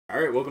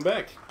Alright, welcome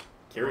back.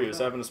 Kirio's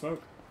having a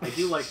smoke. I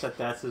do like that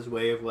that's his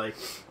way of, like,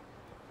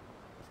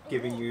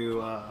 giving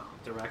you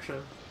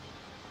direction.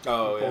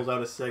 Oh, he pulls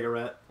out a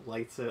cigarette,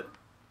 lights it.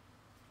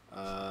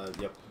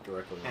 Yep,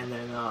 directly. And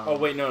then, oh,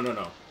 wait,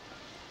 no.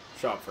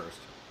 Shop first.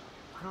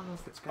 I don't know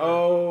if it's gonna...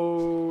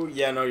 Oh,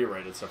 yeah, no, you're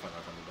right. It's definitely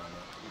not going to be done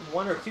yet.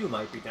 One or two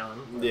might be done.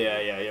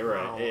 Yeah, you're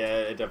right. Yeah,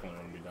 it definitely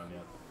won't be done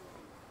yet.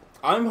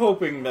 I'm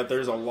hoping that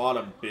there's a lot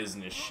of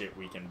business shit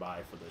we can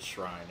buy for this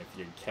shrine if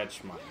you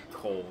catch my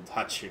cold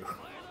Hachu.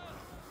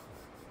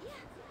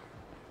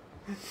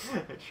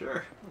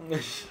 Sure.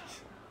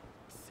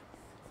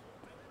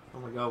 Oh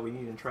my god, we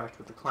need to interact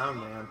with the clown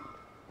man.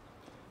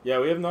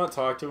 Yeah, we have not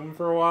talked to him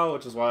for a while,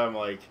 which is why I'm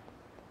like,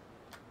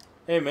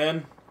 hey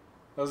man,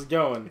 how's it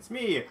going? It's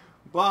me,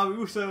 Bob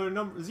Uso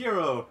number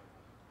 0.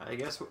 I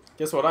guess.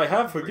 Guess what I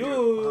have for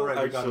you? Alright,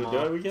 actually,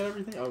 did we get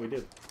everything? Oh, we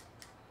did.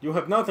 You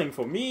have nothing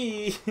for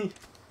me.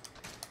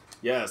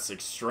 Yes,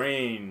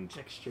 exchange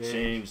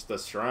the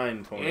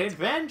shrine point.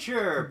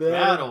 Adventure!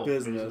 Battle!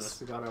 Business.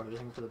 We got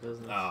everything for the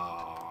business.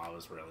 Oh, I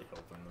was really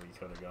hoping we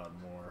could have gotten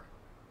more.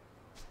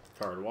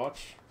 Card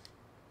watch.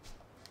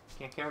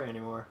 Can't carry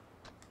anymore.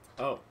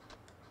 Oh.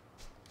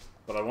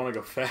 But I want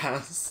to go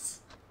fast.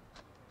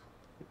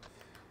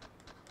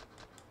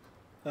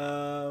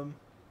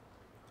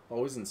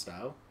 Always in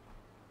style.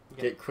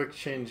 Yeah. Get quick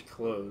change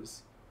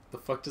clothes. The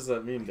fuck does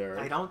that mean,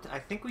 Derek? I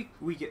think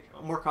we get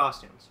more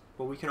costumes,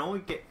 but we can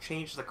only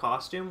change the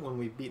costume when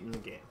we've beaten the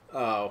game.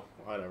 Oh,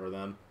 whatever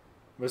then.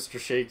 Mr.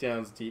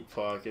 Shakedown's deep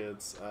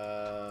pockets.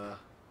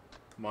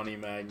 Money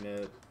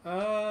magnet.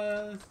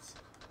 Some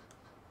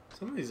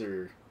of these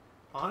are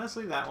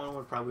honestly, that one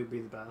would probably be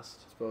the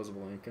best.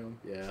 Disposable income.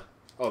 Yeah.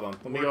 Hold on.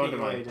 Let me go into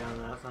my. Down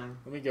that thing.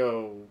 Let me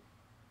go.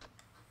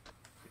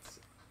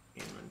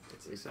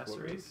 It's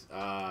accessories.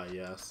 Ah,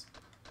 yes.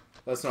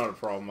 That's not a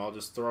problem. I'll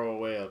just throw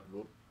away a.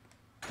 Whoop.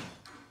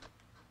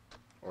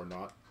 Or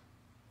not.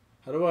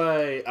 How do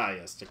I... Ah,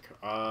 yes.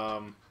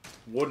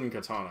 Wooden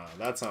katana.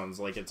 That sounds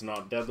like it's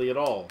not deadly at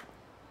all.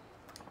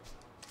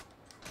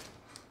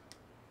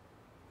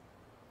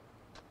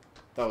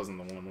 That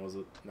wasn't the one, was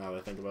it? Now that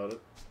I think about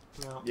it.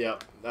 No.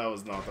 Yep, that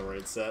was not the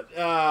right set.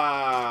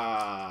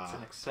 Ah! It's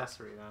an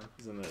accessory, then.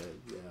 Isn't it?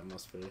 Yeah, it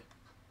must be.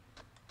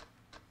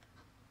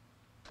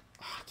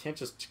 I can't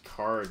just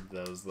card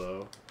those,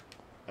 though.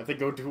 I have to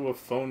go to a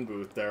phone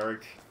booth,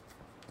 Derek.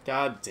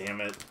 God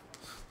damn it.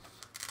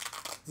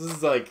 This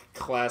is like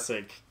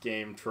classic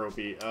game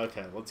tropey.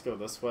 Okay, let's go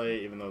this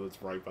way, even though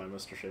it's right by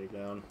Mr.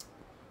 Shakedown.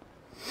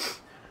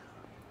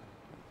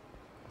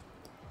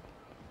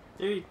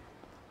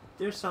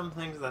 There's some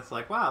things that's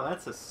like, wow,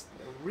 that's a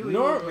really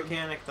old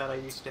mechanic that I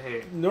used to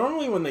hate.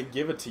 Normally when they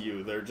give it to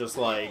you, they're just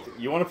like,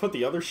 you want to put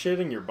the other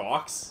shit in your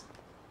box?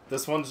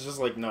 This one's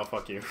just like, no,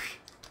 fuck you.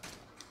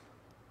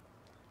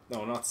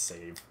 No, not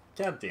save.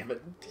 God damn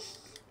it.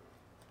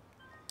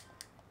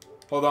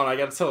 Hold on, I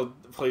gotta tell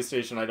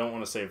PlayStation I don't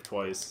want to save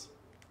twice.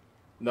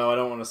 No, I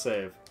don't want to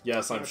save.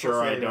 Yes, I'm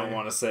sure I don't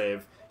want to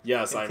save.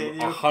 Yes, I'm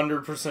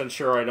 100%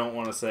 sure I don't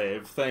want to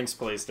save. Thanks,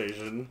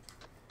 PlayStation.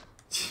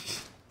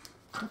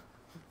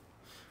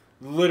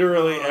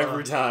 Literally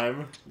every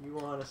time. You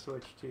want to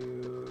switch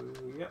to...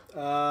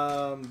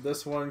 Yep.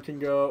 This one can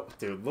go...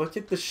 Dude, look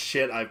at the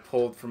shit I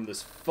pulled from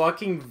this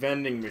fucking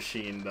vending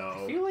machine,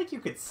 though. I feel like you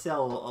could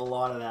sell a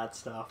lot of that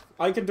stuff.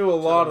 I could do a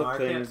lot of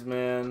things,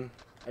 man.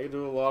 I could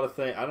do a lot of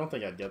things. I don't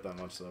think I'd get that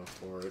much, though,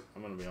 for it.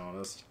 I'm gonna be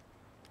honest.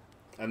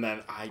 And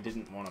then I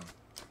didn't want to...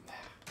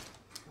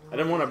 I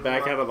didn't want to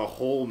back out of the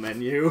whole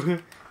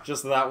menu.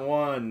 Just that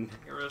one.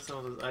 Get rid of some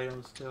of those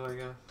items, too, I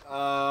guess.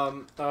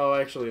 Oh,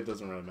 actually, it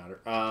doesn't really matter.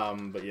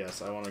 But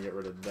yes, I want to get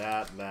rid of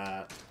that,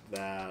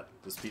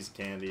 this piece of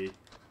candy,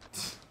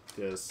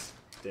 this,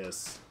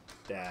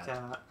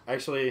 that.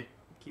 Actually...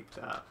 Keep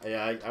that.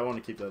 Yeah, I want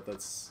to keep that.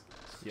 That's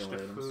healing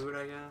items. Food,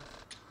 I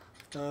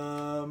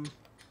guess.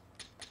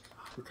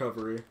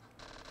 Recovery.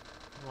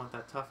 I want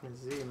that toughness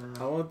Z, man.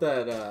 I want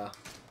that,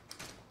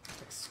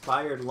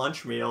 expired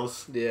lunch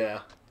meals. Yeah.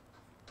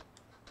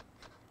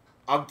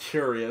 I'm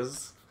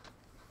curious.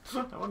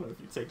 I wonder if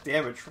you take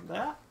damage from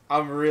that.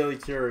 I'm really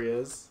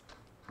curious.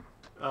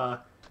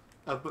 Let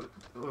me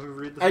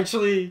read the...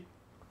 Actually...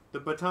 The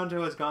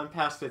Batonto has gone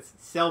past its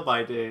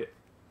sell-by date.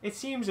 It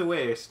seems a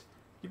waste.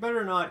 You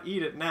better not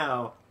eat it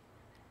now.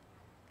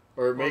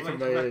 Or make him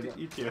to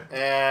eat you.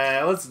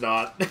 Let's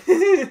not.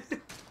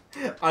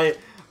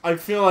 I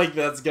feel like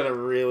that's gonna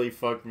really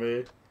fuck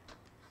me.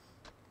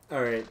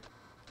 Alright.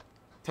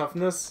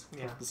 Toughness?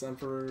 Yeah. This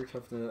Emperor,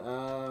 toughness,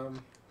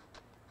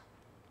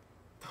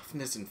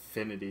 Toughness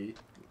Infinity.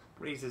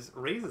 Raises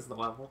the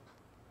level.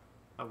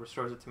 Oh,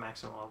 restores it to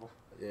maximum level.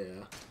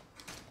 Yeah.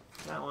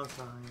 That one's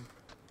fine.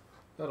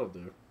 That'll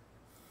do.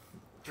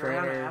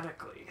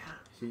 Dramatically.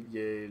 Heat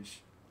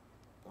gauge.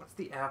 What's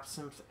the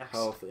absence?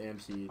 Health and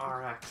heat.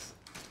 RX.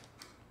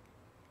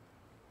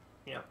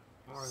 Yep.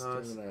 More of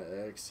those.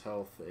 Stamina X,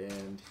 health,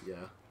 and yeah.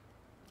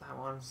 That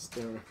one.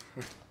 Stamina.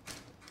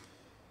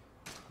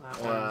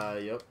 That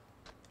one. Yep.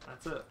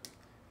 That's it.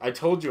 I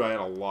told you I had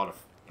a lot of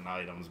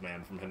items,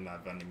 man, from hitting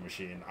that vending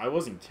machine. I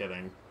wasn't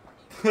kidding.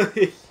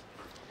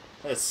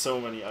 That's so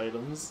many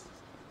items.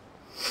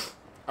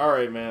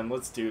 Alright, man,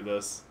 let's do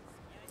this.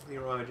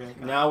 Leroy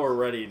Jenkins. Now we're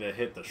ready to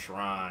hit the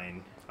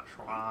shrine. The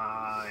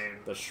shrine.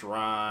 The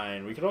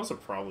shrine. We could also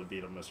probably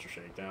beat up Mr.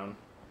 Shakedown.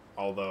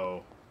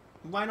 Although...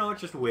 Why not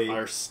just wait?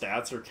 Our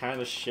stats are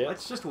kind of shit.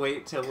 Let's just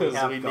wait till we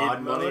have God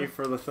need money mode.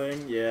 for the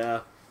thing.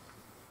 Yeah.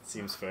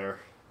 Seems fair.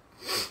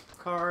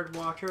 Card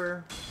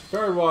Watcher.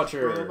 Card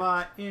Watcher.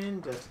 Robot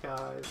in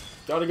disguise.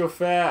 Gotta go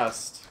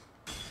fast.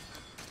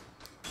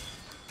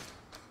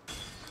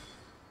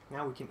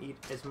 Now we can eat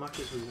as much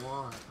as we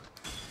want.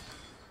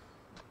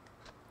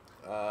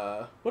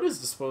 What is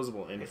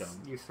disposable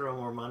income? You throw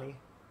more money.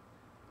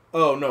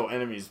 Oh no,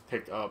 enemies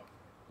pick up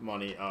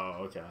money.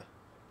 Oh, okay.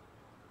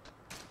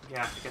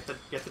 Yeah, get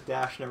the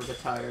dash, never get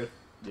tired.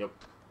 Yep.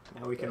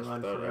 Now we can Dash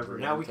run without forever. ever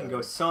Now we getting can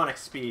go Sonic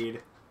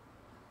speed.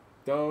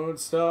 Don't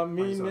stop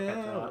me Might as well get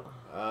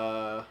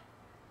now.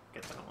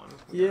 Get that one.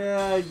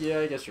 Yeah,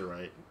 I guess you're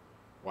right.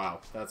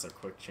 Wow, that's a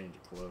quick change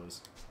of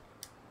clothes.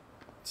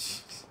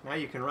 Now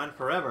you can run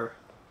forever.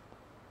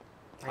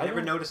 I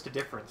never noticed a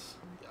difference.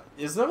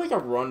 Is there like a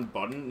run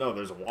button? No,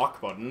 there's walk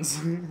buttons.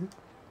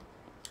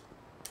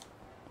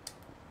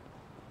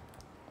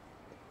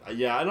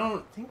 Yeah, I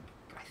don't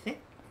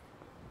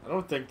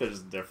think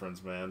there's a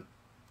difference, man.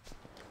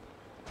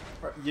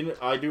 You know,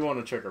 I do want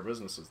to check our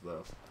businesses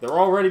though. They're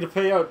all ready to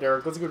pay out,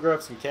 Derek. Let's go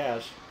grab some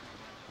cash.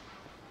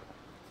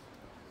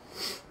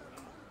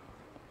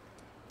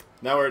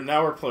 Now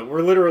we're playing.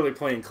 We're literally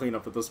playing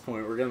cleanup at this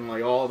point. We're getting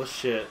like all the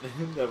shit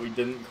that we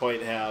didn't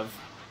quite have.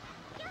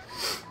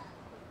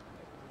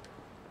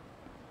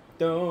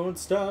 Don't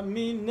stop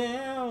me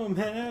now. I'm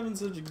having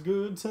such a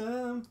good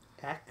time.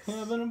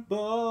 Having a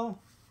ball.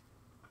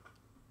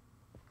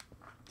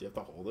 Do you have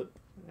to hold it?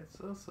 It's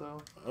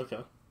so. Okay.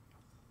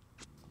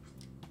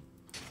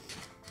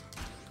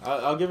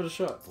 I'll give it a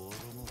shot.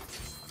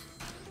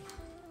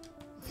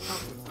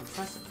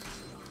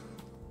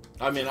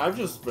 I mean, I've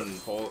just been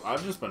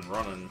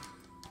running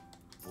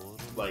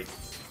like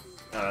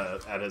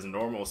at his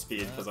normal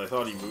speed because I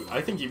thought he moved.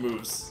 I think he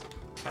moves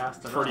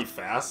pretty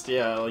fast.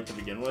 Yeah, like to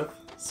begin with.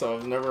 So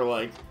I've never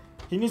like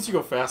he needs to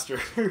go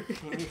faster.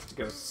 He needs to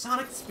go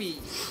Sonic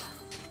speed.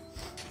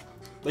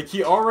 Like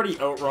he already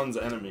outruns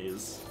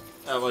enemies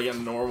at like a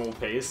normal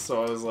pace.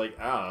 So I was like,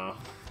 I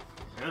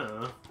don't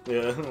know.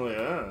 Yeah, like,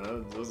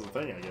 that's a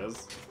thing, I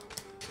guess.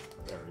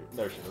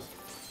 There she is.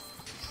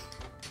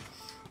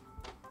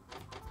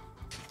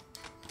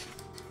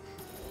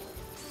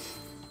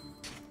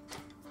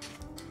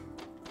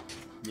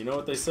 You know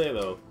what they say,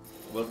 though?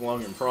 Live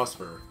long and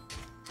prosper.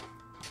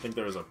 I think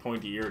there was a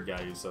pointy-eared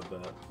guy who said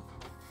that.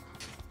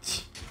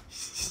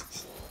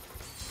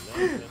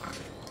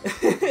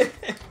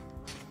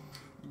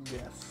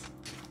 Yes.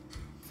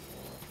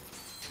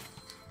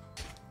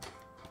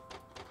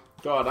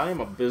 God, I am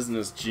a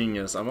business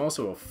genius. I'm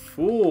also a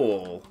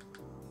fool.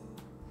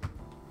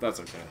 That's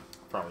okay.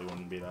 Probably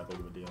wouldn't be that big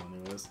of a deal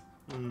anyways.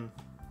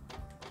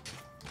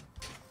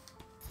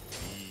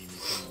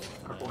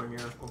 Our boy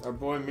Miracle. Our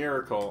boy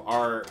Miracle.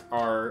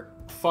 Our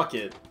fuck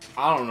it.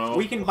 I don't know.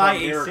 We can buy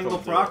a single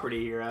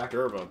property here, actually.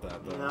 Sure about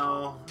that, though.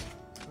 No.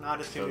 Not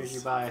as soon as you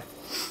buy.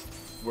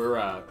 We're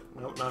at...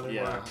 Nope, not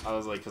anymore. Yeah, I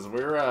was like, because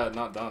we're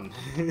not done.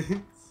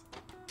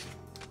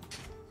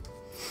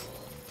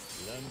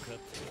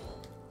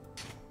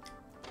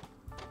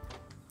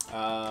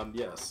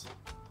 Yes.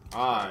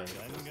 I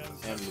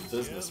am the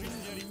businessman.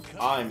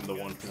 I'm the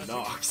one who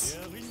knocks.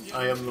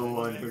 I am the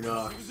one who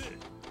knocks.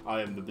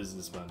 I am the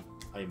businessman.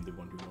 I am the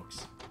one who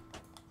knocks.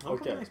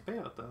 Okay. Nice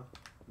payout, though.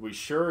 We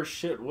sure as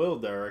shit will,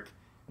 Derek.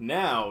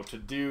 Now, to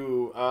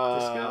do,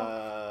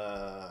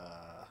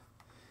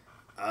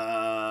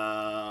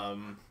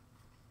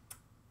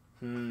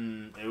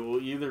 it will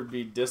either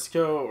be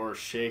disco or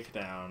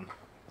shakedown.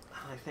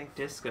 I think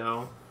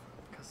disco,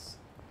 because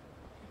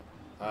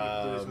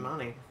you lose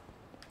money.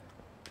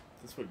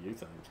 That's what you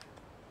think.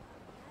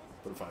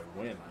 But if I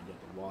win, I get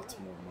lots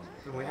more money.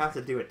 And we have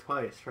to do it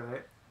twice,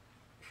 right?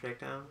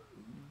 Shakedown?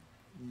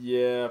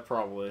 Yeah,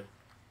 probably.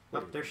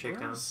 Oh, there's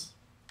shakedown.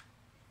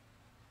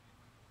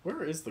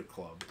 Where is the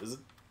club? Is it...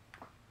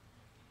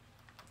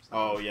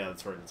 Oh, yeah,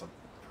 that's right. It's a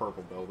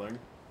purple building.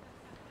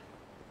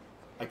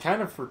 I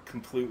kind of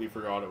completely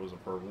forgot it was a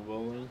purple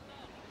building.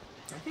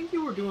 I think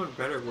you were doing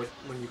better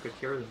when you could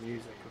hear the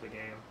music of the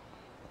game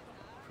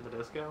for the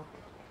disco.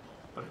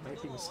 But I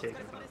might be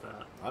mistaken about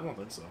that. I don't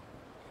think so.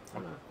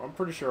 I'm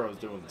pretty sure I was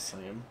doing the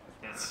same.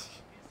 Yeah.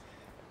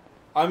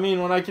 I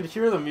mean, when I could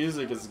hear the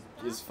music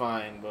is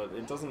fine, but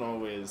it doesn't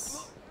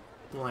always...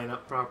 line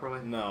up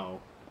properly?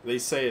 No. They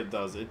say it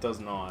does. It does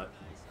not.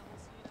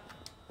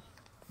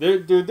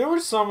 Dude, there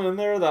was some in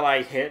there that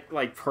I hit,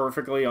 like,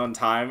 perfectly on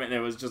time, and it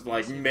was just,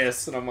 like,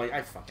 miss, and I'm like,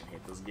 I fucking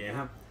hate this game.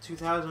 Yeah,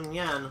 2,000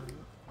 yen.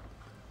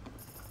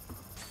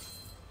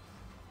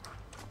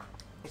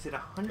 Is it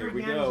 100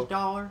 yen is a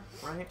dollar,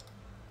 right?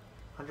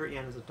 100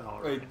 yen is a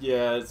dollar, right?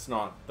 Yeah, it's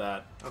not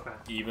that okay.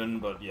 even,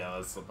 but yeah,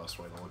 that's the best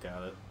way to look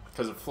at it.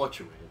 Because it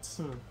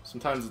fluctuates.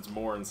 Sometimes it's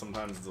more and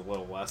sometimes it's a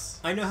little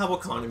less. I know how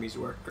economies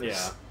work, Chris.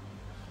 Yeah.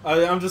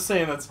 I'm just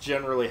saying that's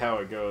generally how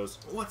it goes.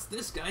 What's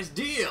this guy's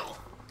deal?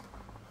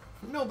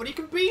 Nobody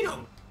can beat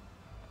him.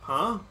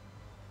 Huh?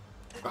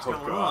 What's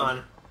going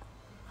on?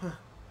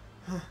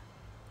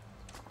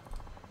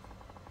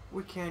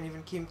 We can't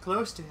even keep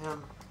close to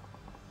him.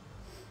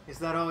 Is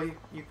that all you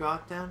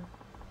got then?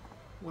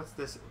 What's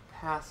this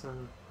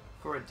passing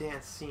for a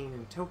dance scene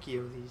in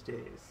Tokyo these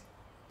days?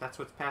 That's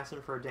what's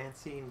passing for a dance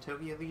scene in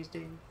Tokyo these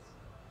days?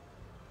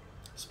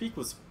 Speak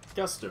with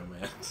gusto,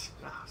 man.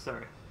 Oh,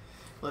 sorry.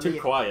 Too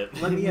quiet.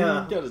 Let me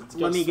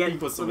get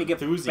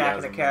back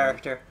into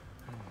character.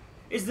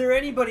 Is there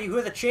anybody who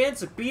has a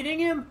chance of beating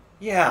him?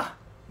 Yeah,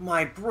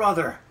 my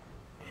brother.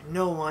 And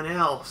no one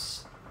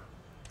else.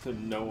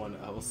 No one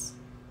else.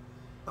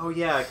 Oh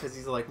yeah, because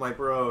he's like my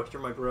bro.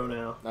 You're my bro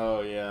now.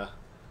 Oh yeah.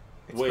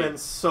 It's been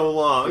so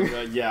long.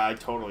 Yeah, I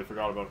totally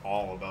forgot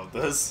about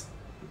this.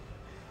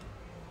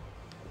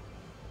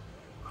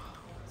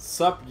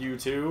 Sup, you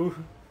two?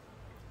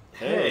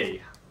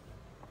 Hey.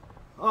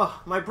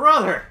 Oh, my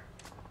brother!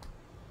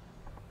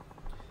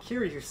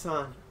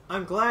 Kiryu-san,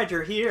 I'm glad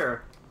you're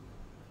here.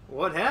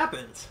 What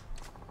happened?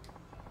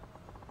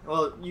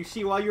 Well, you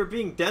see, while you were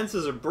being dense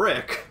as a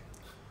brick.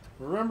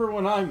 Remember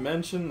when I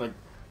mentioned like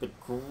the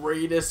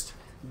greatest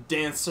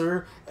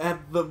dancer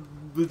at the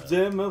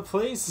demo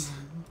place?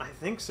 I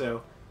think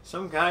so.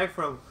 Some guy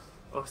from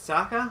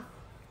Osaka?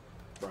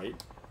 Right.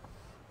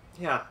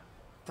 Yeah,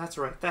 that's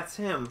right. That's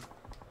him.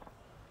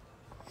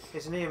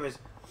 His name is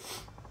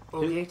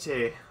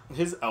Oyete.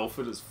 His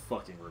outfit is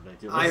fucking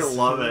ridiculous. I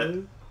love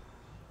it.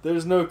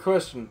 There's no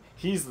question.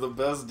 He's the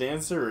best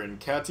dancer in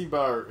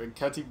Kachimuru.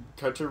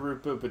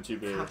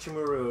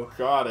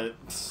 Got it.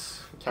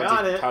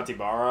 Got it.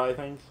 Katibara, I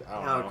think. I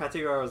don't know.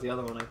 Katibara was the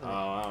other one, I think. Oh,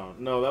 I don't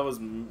know. No, that was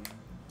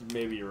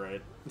maybe you're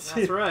right.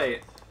 That's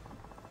right.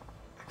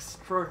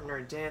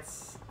 Extraordinary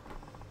dance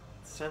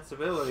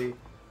sensibility,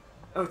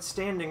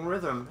 outstanding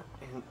rhythm,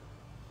 and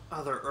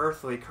other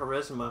earthly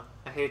charisma.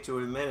 I hate to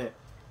admit it,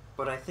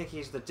 but I think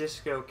he's the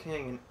disco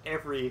king in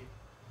every,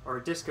 or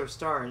a disco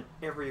star in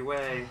every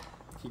way.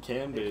 He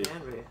can be. He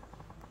can be.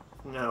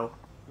 No,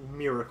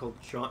 Miracle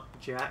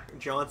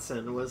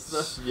Johnson was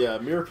the. Yeah,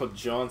 Miracle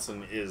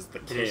Johnson is the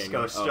king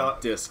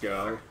of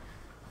disco.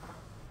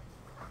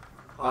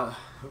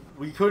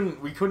 We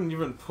couldn't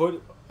even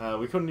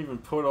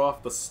put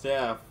off the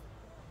staff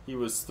he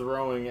was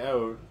throwing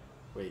out.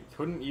 Wait,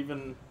 couldn't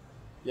even.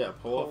 Yeah,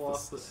 pull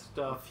off the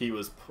stuff he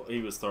was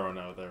throwing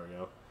out. There we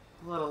go.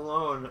 Let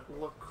alone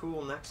look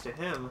cool next to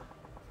him.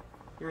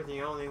 You're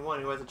the only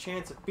one who has a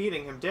chance of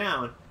beating him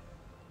down.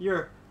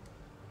 You're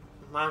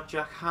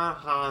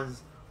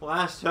Majahahan's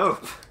last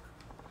hope.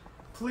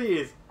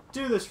 Please,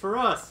 do this for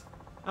us.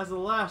 As the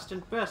last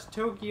and best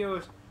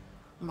Tokyo's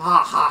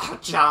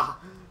Mahaja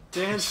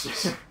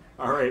dancer.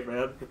 Alright,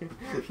 man.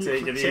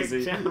 Take it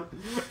easy.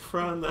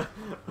 From the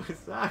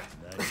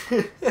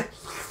Osaka.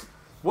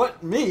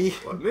 What, me?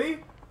 What, me?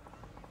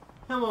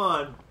 Come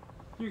on.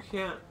 You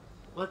can't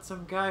let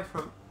some guy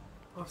from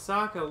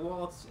Osaka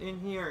waltz in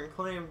here and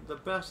claim the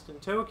best in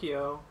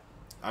Tokyo.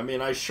 I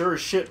mean, I sure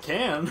as shit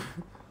can.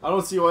 I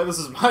don't see why this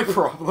is my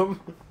problem.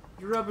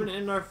 You're rubbing it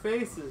in our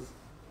faces.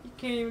 You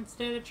can't even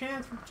stand a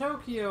chance from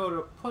Tokyo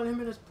to put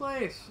him in his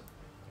place.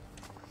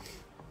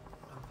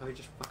 Oh, he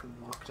just fucking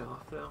walked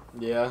off, though.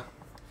 Yeah.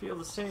 Feel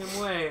the same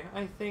way.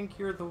 I think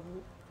you're the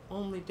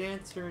only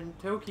dancer in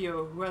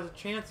Tokyo who has a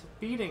chance of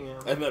beating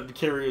him. And then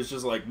Kiryu's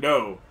just like,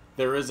 no,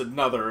 there is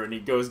another, and he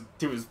goes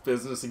to his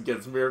business and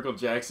gets Miracle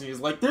Jackson. He's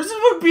like, there's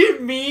someone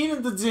being mean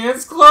at the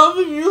dance club,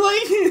 and you're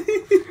like...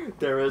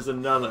 There is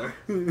another.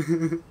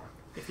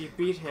 If you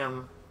beat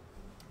him...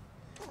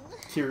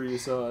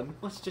 Kiryu-san.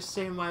 Let's just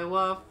say my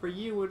love for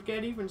you would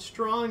get even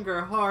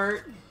stronger,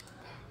 heart.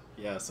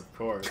 Yes, of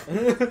course.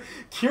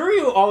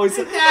 Kiryu always...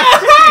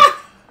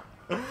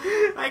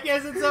 I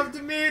guess it's up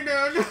to me,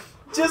 dude.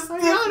 Just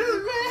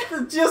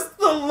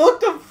the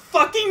look of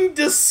fucking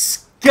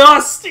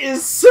disgust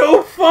is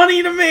so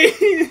funny to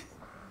me.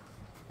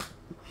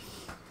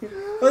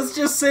 Let's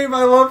just say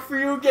my love for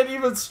you get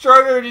even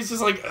stronger, and he's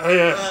just like,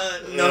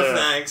 no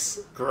thanks.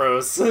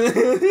 Gross.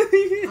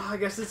 I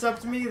guess it's up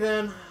to me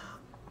then.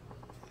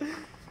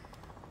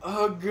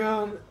 Oh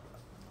god.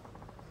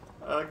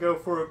 Go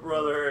for it,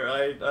 brother.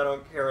 I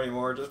don't care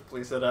anymore. Just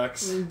please hit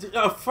X.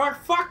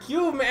 Fuck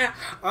you, man.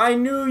 I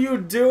knew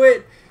you'd do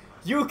it.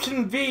 You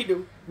can beat.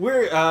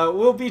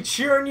 We'll be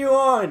cheering you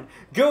on.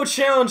 Go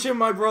challenge him,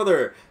 my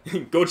brother.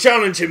 Go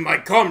challenge him, my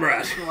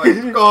comrade.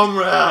 My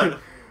comrade.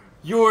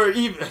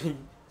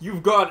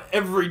 You've got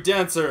every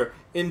dancer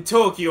in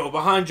Tokyo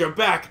behind your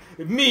back.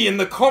 Me and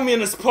the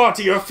Communist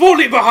Party are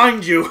fully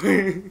behind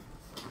you.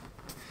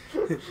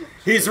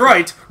 He's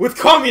right. With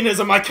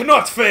communism, I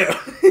cannot fail.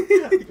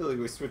 I feel like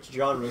we switched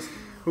genres.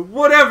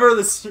 Whatever in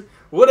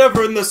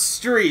the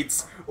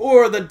streets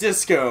or the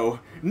disco,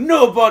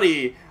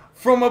 nobody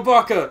from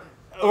Abaka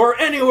or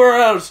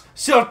anywhere else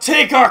shall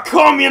take our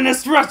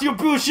communist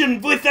retribution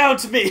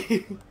without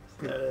me.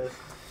 That is.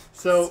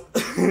 So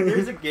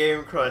there's a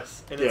game,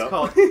 Chris, and it's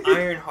called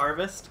Iron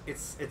Harvest.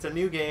 It's a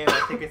new game. I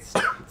think it's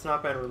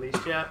not been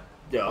released yet,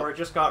 or it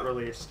just got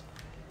released.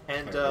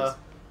 And the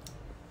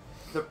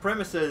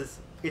premise is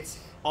it's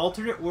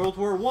alternate World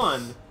War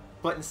I,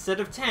 but instead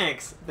of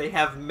tanks, they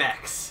have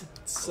mechs.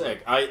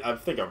 Sick. I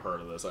think I've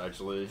heard of this,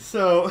 actually.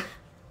 So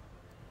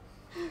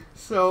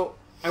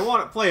I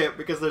want to play it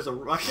because there's a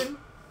Russian,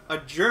 a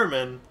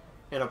German,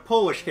 and a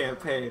Polish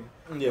campaign.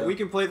 Yeah. We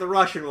can play the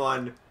Russian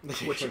one,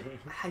 which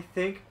I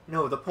think...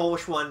 No, the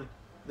Polish one,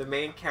 the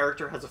main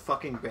character has a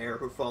fucking bear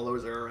who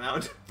follows her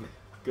around.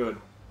 Good.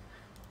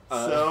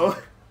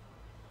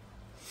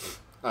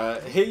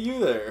 Hey, you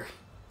there.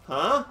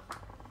 Huh?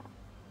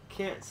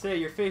 Can't say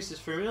your face is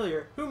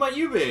familiar. Who might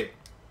you be?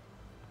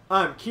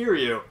 I'm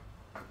Kiryu,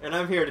 and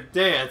I'm here to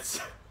dance.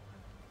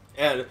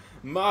 And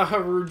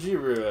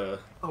Maharujira.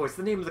 Oh, it's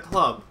the name of the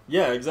club.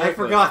 Yeah, exactly. I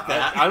forgot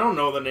that. I don't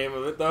know the name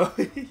of it, though.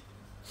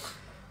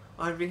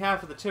 On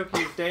behalf of the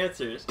Tokyo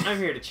dancers, I'm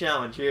here to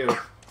challenge you.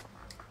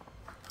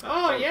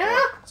 Oh, yeah?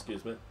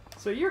 Excuse me.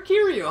 So you're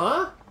Kiryu,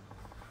 huh?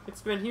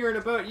 It's been hearing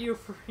about you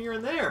for here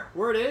and there.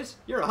 Word is,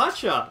 you're a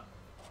hotshot.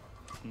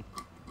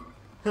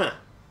 Huh.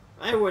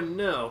 I wouldn't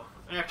know.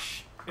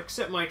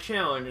 Accept my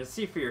challenge and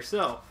see for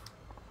yourself.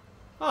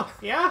 Oh,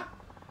 yeah?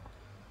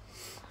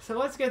 So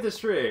let's get this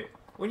straight.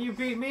 When you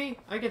beat me,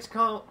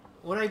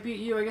 when I beat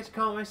you, I get to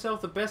call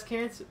myself the best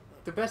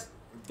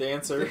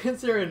dancer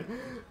in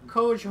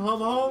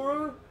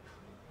Kojohamaru?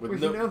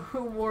 With no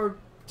more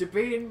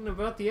debating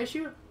about the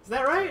issue? Is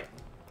that right?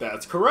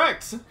 That's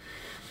correct.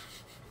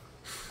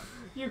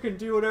 You can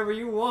do whatever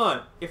you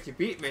want if you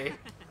beat me.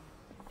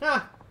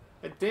 Huh.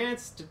 A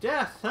dance to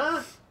death,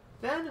 huh?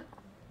 Then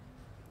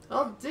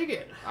I'll dig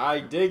it. I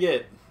dig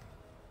it.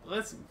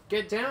 Let's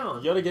get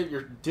down. You gotta get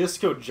your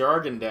disco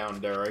jargon down,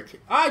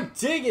 Derek. I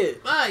dig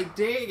it. I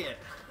dig it.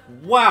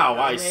 Wow,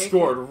 I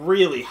scored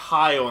really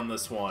high on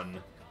this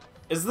one.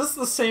 Is this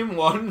the same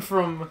one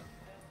from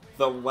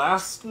the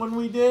last one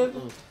we did?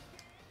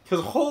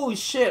 Because holy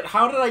shit,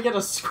 how did I get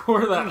a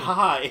score that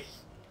high?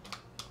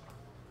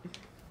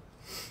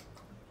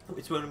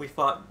 It's when we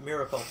fought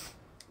Miracle.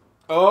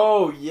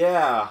 Oh,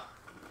 yeah.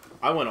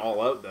 I went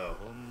all out, though.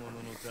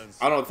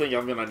 I don't think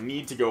I'm gonna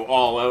need to go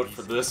all out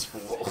for this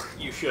fool.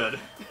 You should.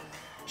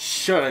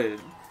 Shut it.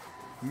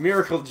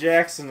 Miracle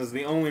Jackson is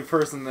the only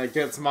person that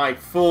gets my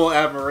full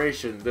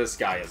admiration. This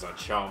guy is a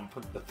chump.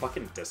 The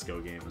fucking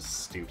disco game is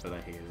stupid.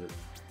 I hate it.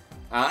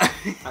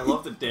 I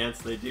love the dance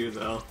they do,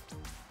 though.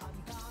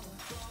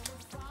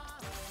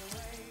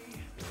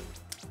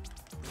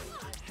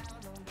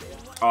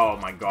 Oh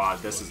my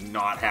god, this is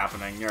not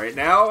happening right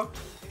now.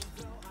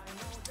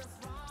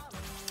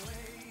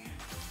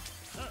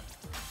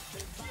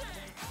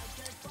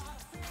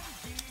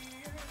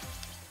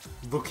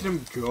 Look at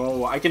him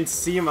go. I can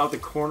see him out the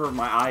corner of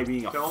my eye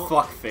being a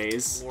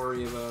fuckface. Don't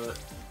worry about it.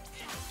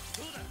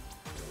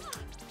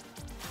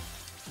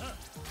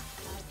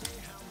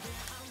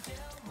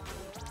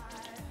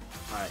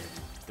 I am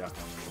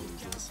definitely gonna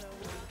lose this.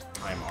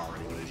 I am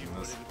already losing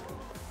this.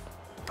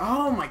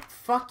 Oh my,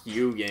 fuck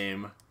you,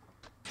 game.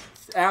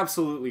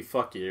 Absolutely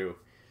fuck you.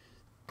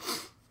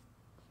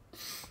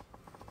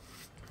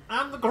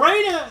 I'm the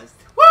greatest!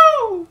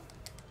 Woo!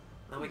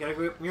 Now we gotta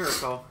go with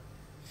Miracle.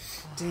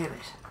 Damn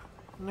it.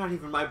 Not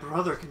even my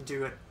brother can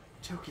do it.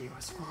 Tokyo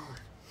has fallen.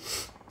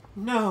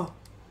 No!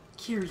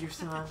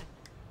 Kiryu-san.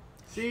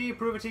 See,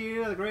 prove it to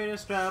you, the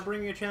greatest.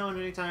 Bring you a challenge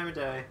any time of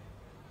day.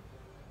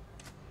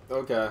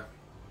 Okay.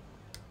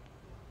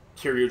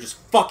 Kiryu just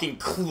fucking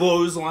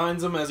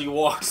clotheslines him as he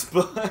walks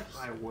by.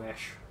 I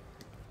wish.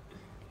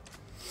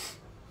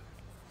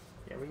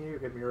 Yeah, we need to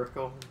get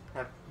Miracle.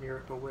 Have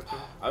Miracle whip him.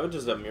 I would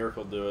just have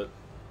Miracle do it.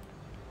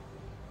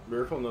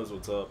 Miracle knows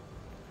what's up.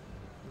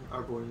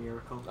 Our boy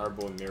Miracle. Our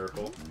boy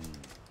Miracle.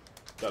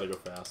 Gotta go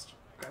fast.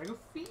 Gotta go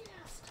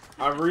fast.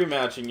 I'm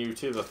rematching you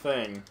to the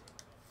thing.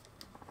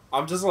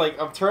 I'm just like,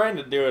 I'm trying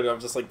to do it. I'm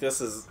just like, this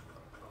is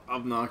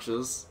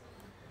obnoxious.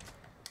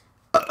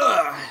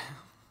 Alright.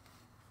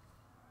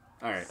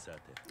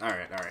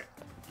 Alright.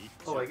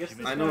 Oh, I guess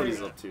this I know what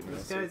he's up to.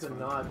 This guy's a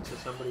nod to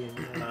somebody in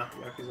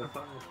Yakuza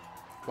 5.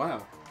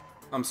 Wow.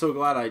 I'm so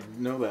glad I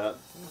know that.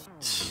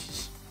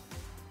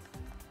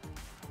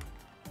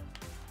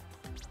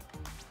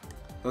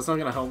 That's not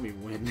gonna help me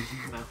win.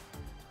 No.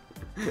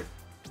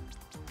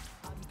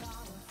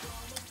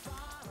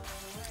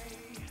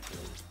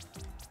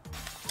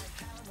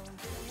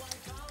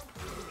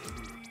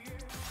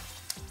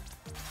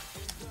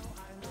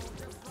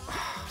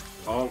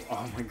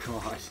 Oh my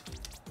god.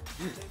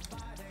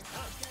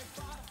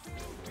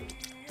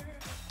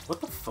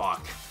 What the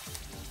fuck?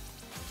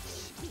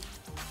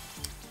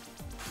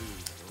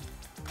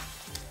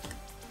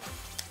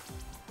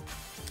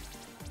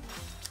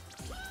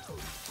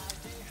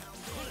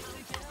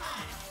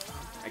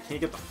 I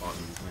can't get the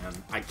buttons,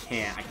 man. I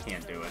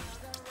can't do it.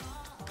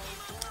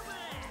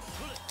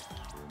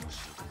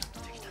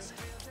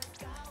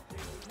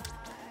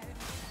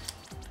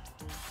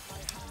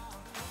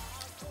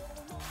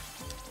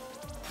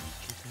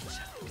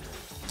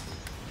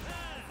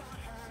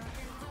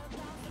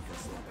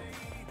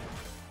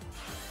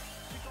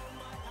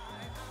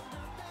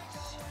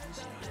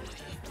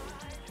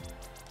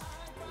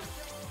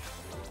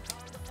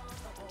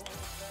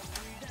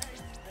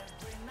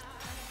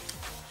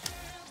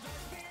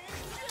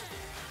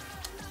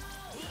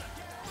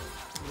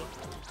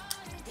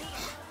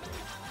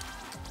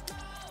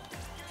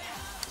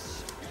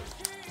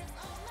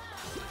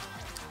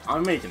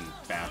 I'm making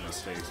bad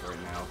mistakes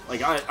right now.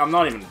 Like, I'm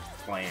not even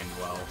playing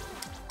well.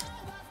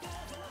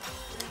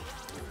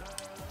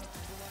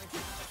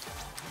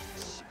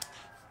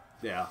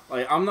 Yeah,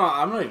 like, I'm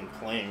not even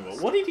playing well.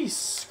 What did he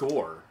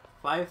score?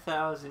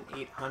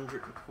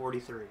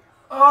 5,843.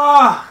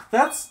 Ah,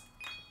 that's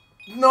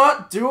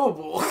not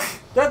doable.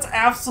 That's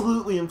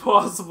absolutely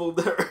impossible,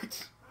 Derek.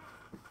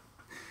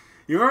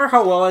 You remember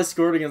how well I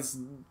scored against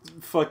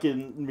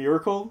fucking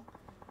Miracle?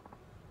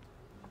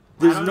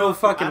 There's no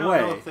fucking way.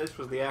 I don't know if this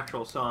was the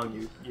actual song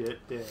you did,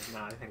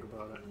 now I think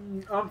about it.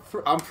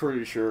 I'm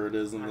pretty sure it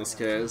is in this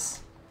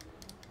case.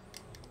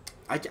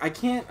 I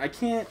can't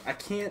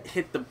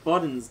hit the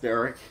buttons,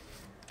 Derek.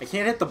 I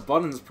can't hit the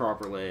buttons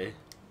properly.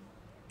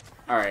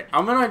 Alright,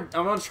 I'm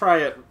gonna try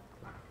it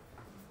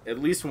at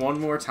least one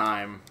more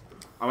time.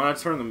 I'm gonna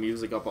turn the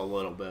music up a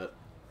little bit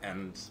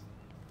and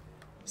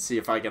see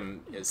if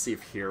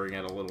hearing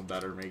it a little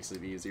better makes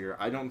it easier.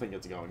 I don't think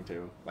it's going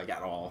to, like,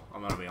 at all.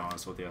 I'm gonna be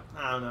honest with you.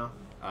 I don't know.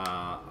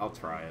 I'll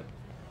try it.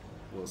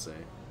 We'll see.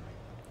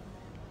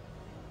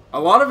 A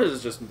lot of it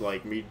is just,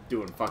 like, me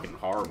doing fucking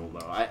horrible,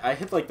 though. I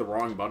hit, like, the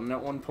wrong button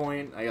at one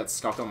point. I got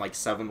stuck on, like,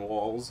 7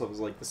 walls. I was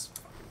like, this...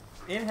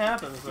 It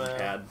happens, man.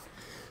 Bad.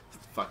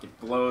 Fucking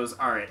blows.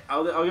 Alright,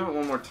 I'll give it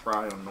one more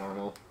try on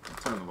normal.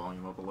 Turn the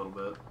volume up a little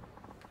bit.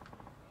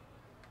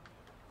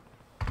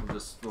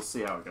 We'll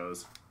see how it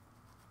goes.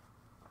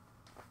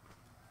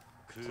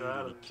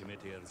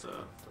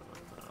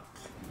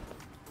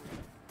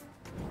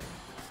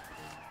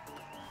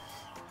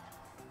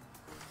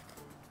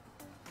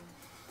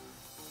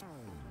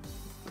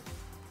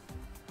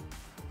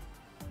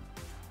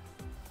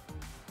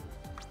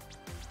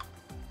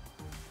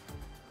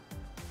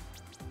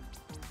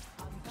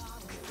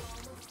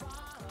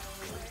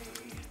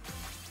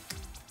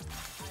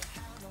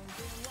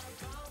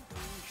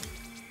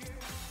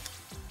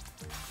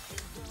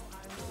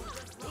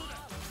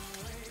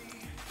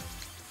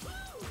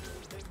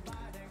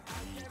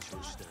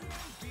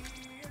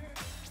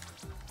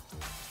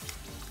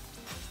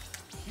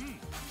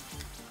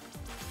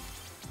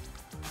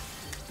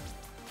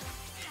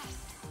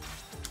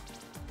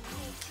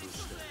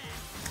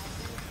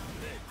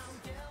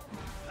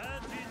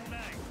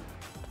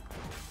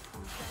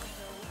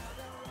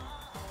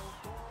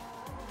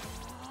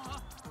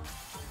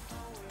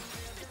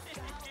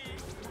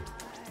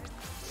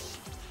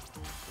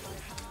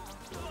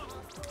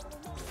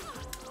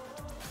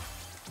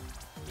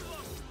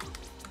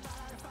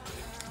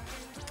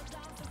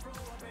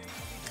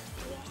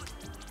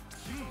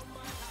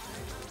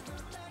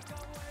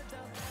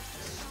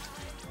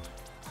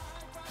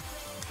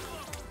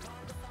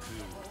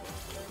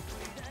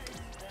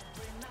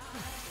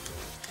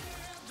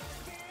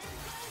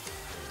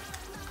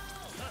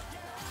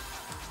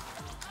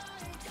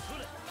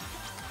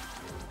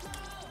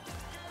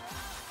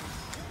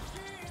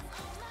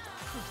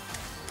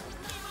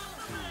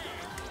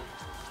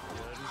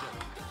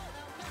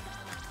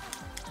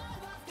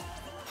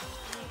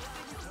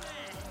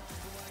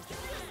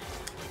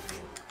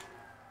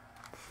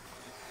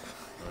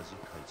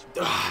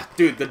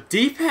 Dude, the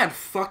D-pad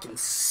fucking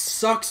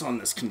sucks on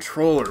this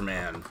controller,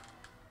 man.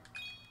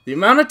 The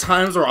amount of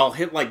times where I'll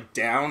hit, like,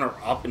 down or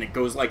up, and it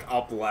goes, like,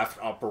 up,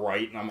 left, up,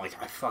 right, and I'm like,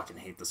 I fucking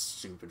hate this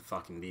stupid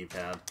fucking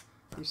D-pad.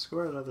 He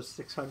scored another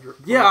 600.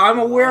 Yeah, I'm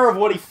aware of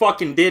what he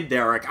fucking did,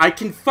 Derek. I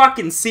can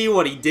fucking see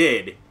what he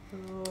did.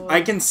 I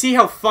can see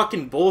how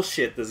fucking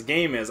bullshit this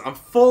game is. I'm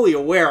fully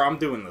aware I'm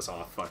doing this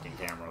off fucking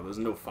camera. There's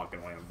no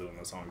fucking way I'm doing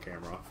this on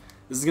camera.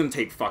 This is gonna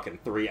take fucking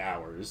 3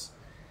 hours.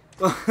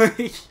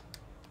 Like...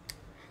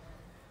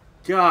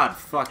 God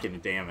fucking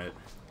damn it.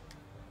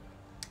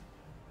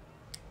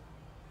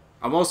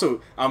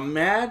 I'm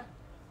mad.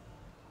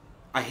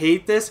 I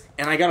hate this,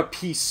 and I gotta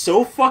pee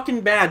so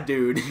fucking bad,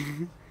 dude.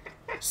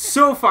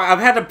 So far, I've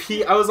had to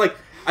pee. I was like,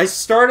 I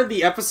started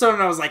the episode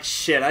and I was like,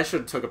 shit, I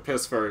should have took a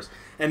piss first.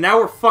 And now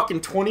we're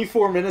fucking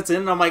 24 minutes in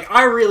and I'm like,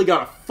 I really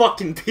gotta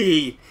fucking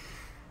pee.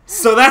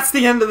 So that's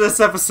the end of this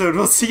episode.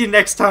 We'll see you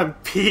next time.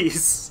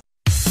 Peace.